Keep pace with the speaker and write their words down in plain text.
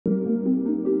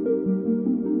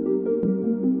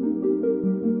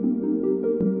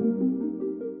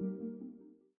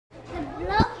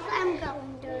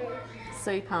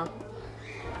super.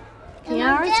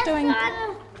 Kiara's doing...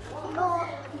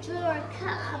 Draw a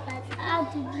car, but how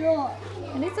to draw.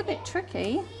 It is a bit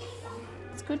tricky.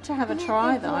 It's good to have a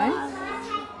try though.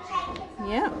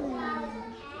 Yeah.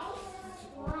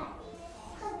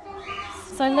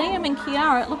 So Liam and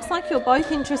Kiara, it looks like you're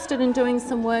both interested in doing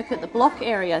some work at the block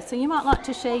area. So you might like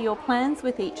to share your plans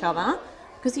with each other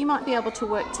because you might be able to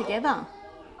work together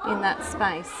in that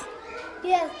space.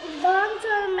 Yes, but I'm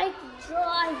trying to make a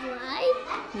driveway.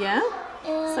 Yeah?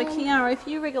 So Kiara, if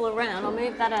you wriggle around, I'll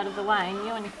move that out of the way and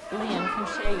you and Liam can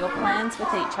share your plans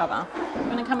with each other. You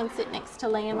want to come and sit next to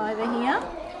Liam over here?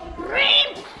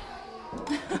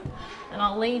 And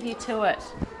I'll leave you to it.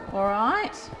 All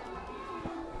right?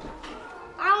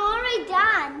 I'm already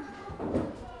done.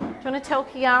 Do you want to tell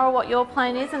Kiara what your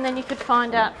plan is and then you could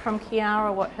find out from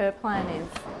Kiara what her plan is?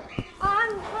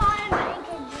 I'm trying to make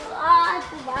a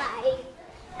driveway.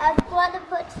 I'm going to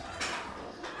put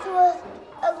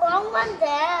a long one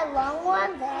there, a long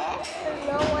one there, a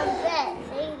long one there,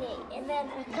 see? And then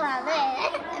a car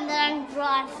there, and then I can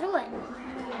drive through it.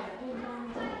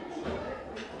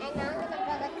 And I'm going to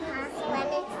build a castle, and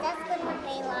it's just going to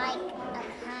be like a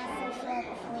castle for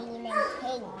Queen and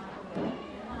King.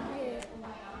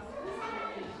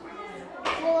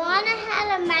 Well, I know how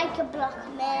to make a block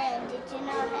man. Did you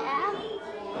know how?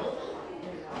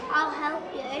 I'll help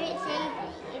you. It's easy.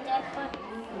 You just put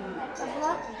a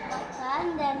block like that,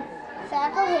 and then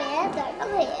circle here,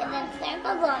 and then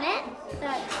circles on it. So,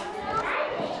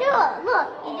 sure, look,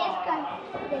 you just go,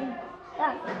 then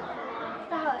done.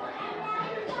 So,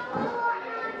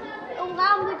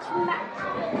 which match?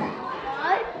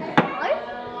 No.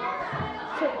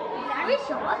 So, very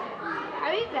short,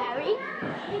 very good.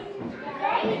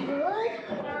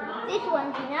 This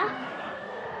one's enough.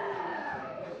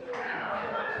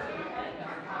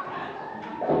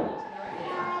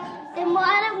 Then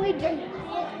why don't we do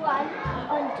this one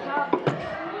on top?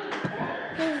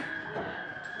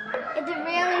 It's a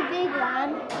really big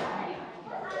one.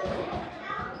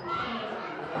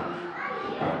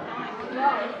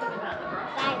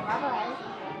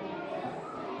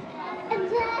 And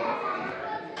then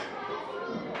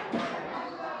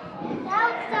now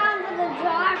it's time for the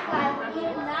driveway. We'll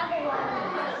get another one.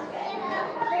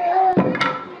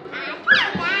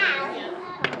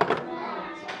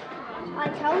 I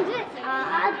told you it's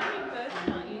hard.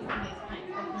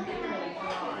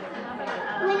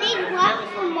 We need one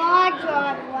for my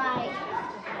driveway.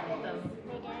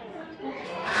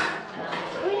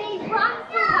 We need one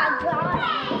for my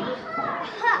driveway.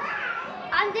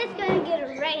 I'm just going to get a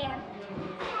ramp.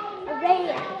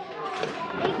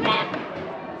 Big ramp.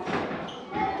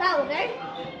 Shoulder.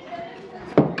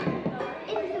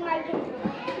 Into my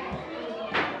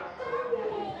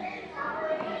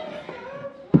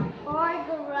our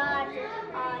garage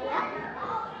area.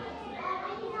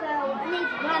 So I need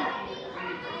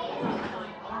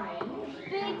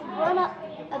run up.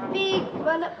 A big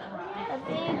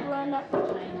run up.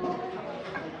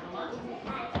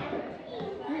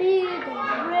 Big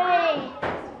rain.